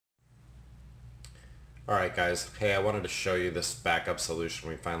Alright guys, hey, I wanted to show you this backup solution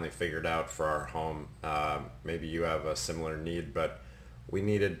we finally figured out for our home. Maybe you have a similar need, but we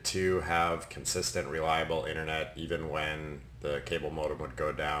needed to have consistent, reliable internet even when the cable modem would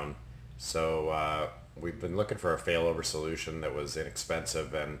go down. So we've been looking for a failover solution that was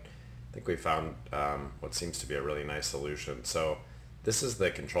inexpensive, and I think we found what seems to be a really nice solution. So this is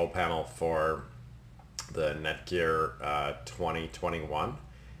the control panel for the Netgear 2021.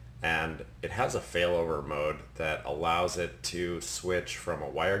 And it has a failover mode that allows it to switch from a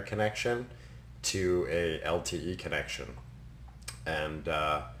wired connection to a LTE connection. And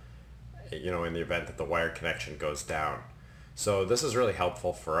in the event that the wired connection goes down. So this is really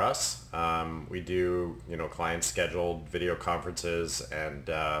helpful for us. We do client scheduled video conferences and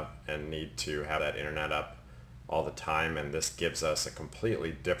need to have that internet up all the time, and this gives us a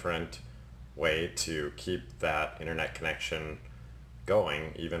completely different way to keep that internet connection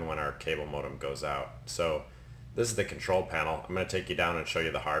going even when our cable modem goes out. So this is the control panel. I'm going to take you down and show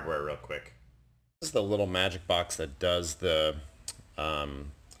you the hardware real quick. This is the little magic box that does the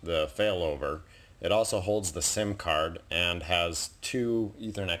failover. It also holds the SIM card and has two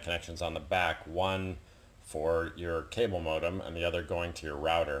Ethernet connections on the back, one for your cable modem and the other going to your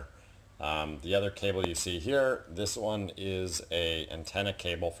router. The other cable you see here, this one is a antenna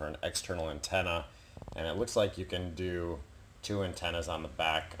cable for an external antenna, and it looks like you can do two antennas on the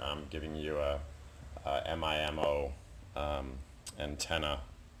back, giving you a MIMO antenna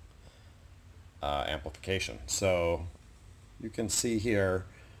amplification. So you can see here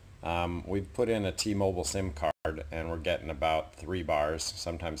we've put in a T-Mobile SIM card and we're getting about 3 bars.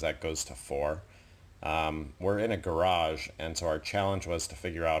 Sometimes that goes to 4. We're in a garage, and so our challenge was to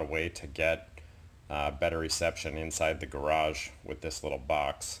figure out a way to get better reception inside the garage with this little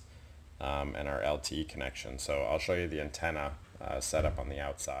box. And our LTE connection. So I'll show you the antenna setup on the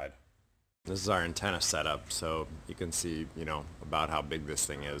outside. This is our antenna setup, so you can see about how big this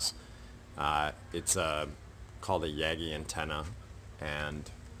thing is. It's called a Yagi antenna, and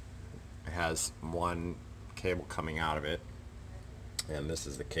it has one cable coming out of it, and this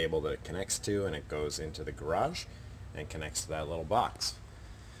is the cable that it connects to, and it goes into the garage and connects to that little box.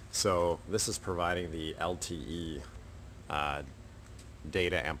 So this is providing the LTE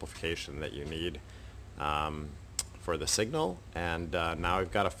data amplification that you need for the signal, and now we've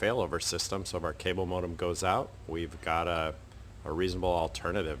got a failover system, so if our cable modem goes out, we've got a reasonable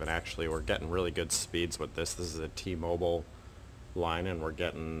alternative. And actually we're getting really good speeds with this. This is a T-Mobile line, and we're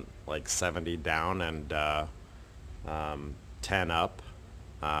getting like 70 down and 10 up.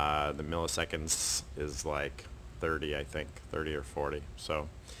 The milliseconds is like 30, I think 30 or 40. So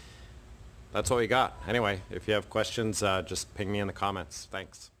that's what we got. Anyway, if you have questions, just ping me in the comments.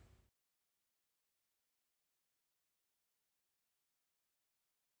 Thanks.